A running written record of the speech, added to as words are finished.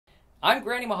I'm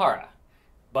Grant Imahara.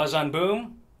 Buzz on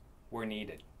boom, we're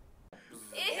needed.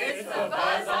 It's the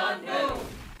Buzz on Boom!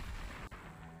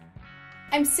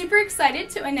 I'm super excited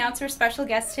to announce our special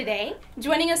guest today.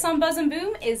 Joining us on Buzz on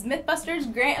Boom is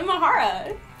Mythbusters Grant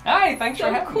Imahara. Hi, thanks for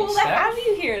having me, So cool to Steph. have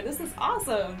you here. This is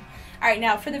awesome. All right,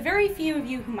 now for the very few of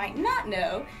you who might not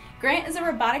know, Grant is a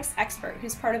robotics expert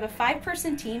who's part of a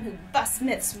 5-person team who busts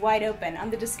myths wide open on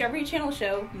the Discovery Channel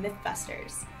show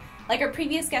Mythbusters. Like our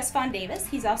previous guest, Fawn Davis,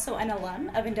 he's also an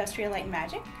alum of Industrial Light and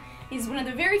Magic. He's one of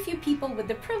the very few people with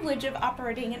the privilege of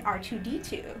operating an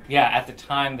R2-D2. Yeah, at the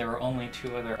time there were only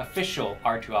 2 other official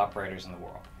R2 operators in the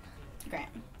world. Grant,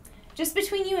 just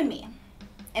between you and me,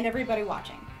 and everybody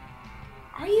watching,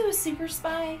 are you a super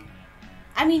spy?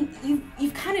 I mean,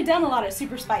 you've kind of done a lot of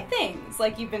super spy things,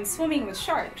 like you've been swimming with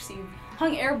sharks, you've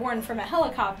hung airborne from a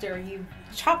helicopter, you've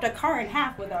chopped a car in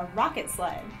half with a rocket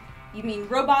sled. You mean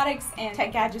robotics and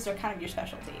tech gadgets are kind of your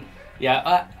specialty.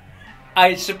 Yeah,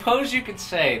 I suppose you could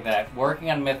say that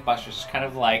working on Mythbusters is kind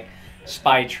of like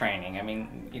spy training. I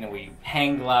mean, you know, we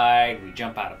hang glide, we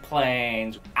jump out of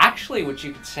planes. Actually, what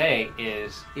you could say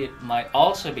is it might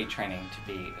also be training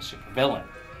to be a supervillain.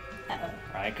 Uh-oh.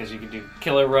 Right? Because you could do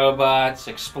killer robots,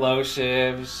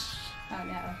 explosives. Oh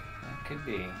no. That could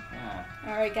be, yeah.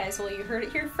 Alright guys, well you heard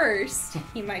it here first.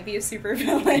 He might be a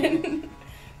supervillain.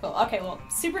 Well,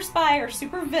 super spy or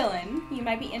super villain, you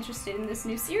might be interested in this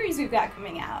new series we've got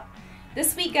coming out.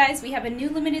 This week, guys, we have a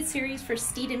new limited series for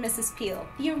Steed and Mrs. Peel,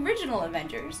 the original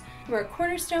Avengers, who are a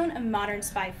cornerstone of modern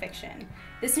spy fiction.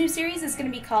 This new series is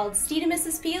going to be called Steed and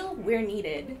Mrs. Peel, We're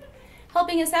Needed.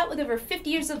 Helping us out with over 50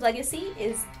 years of legacy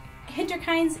is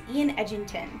Hinterkind's Ian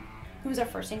Edgington, who was our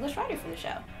first English writer for the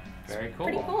show. Very cool.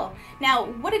 Pretty cool. Now,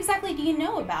 what exactly do you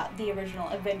know about the original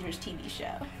Avengers TV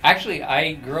show? Actually,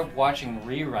 I grew up watching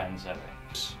reruns of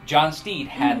it. John Steed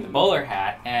had the bowler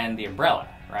hat and the umbrella,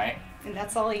 right? And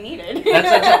that's all he needed.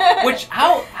 Which,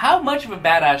 how much of a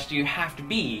badass do you have to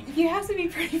be? You have to be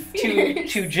pretty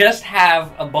fierce. To just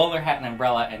have a bowler hat and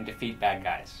umbrella and defeat bad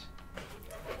guys.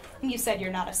 You said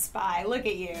you're not a spy. Look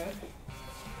at you.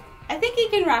 I think he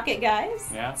can rock it, guys.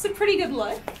 Yeah. It's a pretty good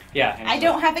look. Yeah. I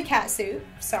don't have a cat suit.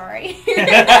 Sorry.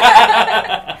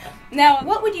 Now,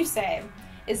 what would you say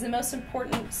is the most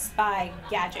important spy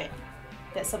gadget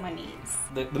that someone needs?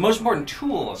 The most important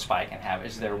tool a spy can have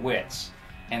is their wits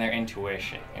and their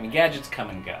intuition. I mean, gadgets come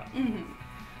and go.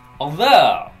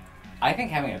 Although, I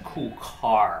think having a cool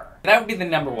car, that would be the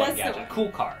number one gadget. Cool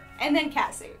car. And then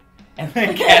cat suit. And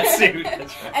then cat suit.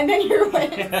 That's right. And then your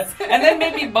wits. And then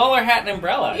maybe bowler hat and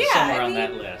umbrella somewhere on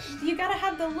that list. You gotta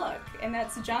have the look. And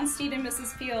that's John Steed and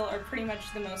Mrs. Peel are pretty much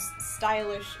the most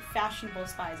stylish, fashionable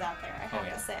spies out there, I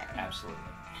have to say. Absolutely.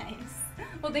 Nice.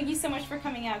 Well, thank you so much for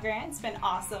coming out, Grant. It's been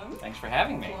awesome. Thanks for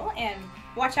having me. Cool. And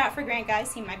watch out for Grant,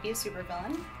 guys. He might be a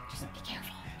supervillain. Just be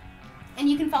careful. And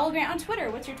you can follow Grant on Twitter.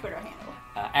 What's your Twitter handle?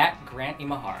 At Grant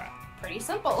Imahara. Pretty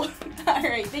simple. All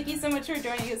right. Thank you so much for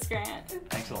joining us, Grant.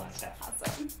 Thanks a lot, Steph.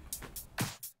 Awesome.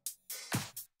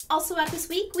 Also out this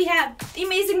week, we have The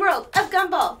Amazing World of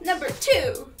Gumball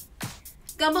 #2.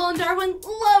 Gumball and Darwin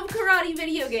love karate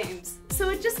video games, so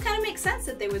it just kind of makes sense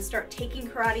that they would start taking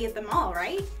karate at the mall,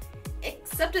 right?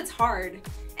 Except it's hard.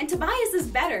 And Tobias is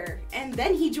better, and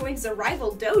then he joins a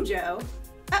rival dojo.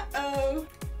 Uh-oh.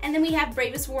 And then we have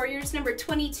Bravest Warriors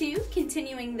 #22,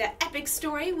 continuing the epic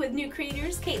story with new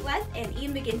creators Kate Leth and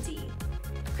Ian McGinty.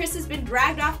 Chris has been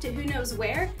dragged off to who knows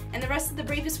where, and the rest of the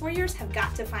Bravest Warriors have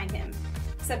got to find him.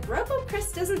 Except Robo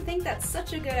Chris doesn't think that's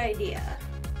such a good idea.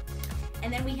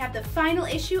 And then we have the final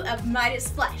issue of Midas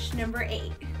Flesh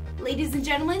 #8. Ladies and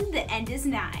gentlemen, the end is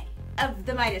nigh. Of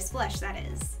the Midas Flesh, that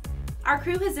is. Our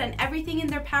crew has done everything in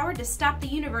their power to stop the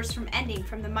universe from ending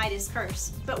from the Midas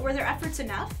curse, but were their efforts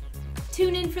enough?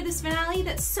 Tune in for this finale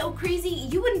that's so crazy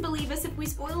you wouldn't believe us if we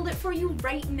spoiled it for you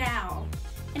right now.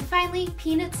 And finally,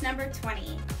 Peanuts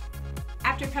 #20.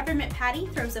 After Peppermint Patty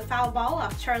throws a foul ball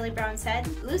off Charlie Brown's head,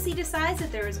 Lucy decides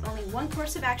that there is only one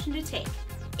course of action to take.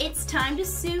 It's time to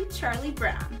sue Charlie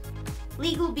Brown.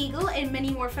 Legal Beagle and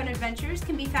many more fun adventures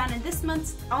can be found in this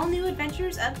month's all-new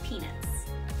adventures of Peanuts.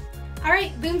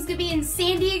 Alright, Boom's gonna be in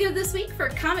San Diego this week for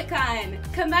Comic-Con.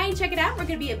 Come by and check it out. We're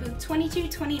gonna be at booth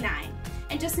 2229.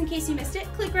 And just in case you missed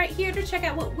it, click right here to check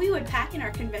out what we would pack in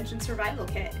our convention survival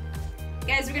kit.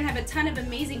 Guys, we're gonna have a ton of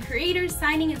amazing creators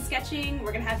signing and sketching.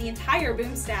 We're gonna have the entire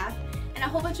Boom staff and a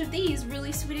whole bunch of these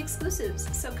really sweet exclusives.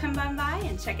 So come on by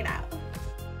and check it out.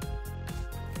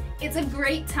 It's a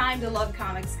great time to love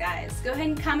comics, guys. Go ahead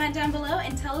and comment down below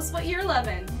and tell us what you're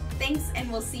loving. Thanks, and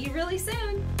we'll see you really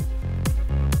soon.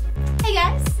 Hey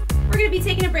guys, we're gonna be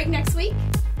taking a break next week,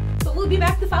 but we'll be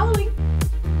back the following.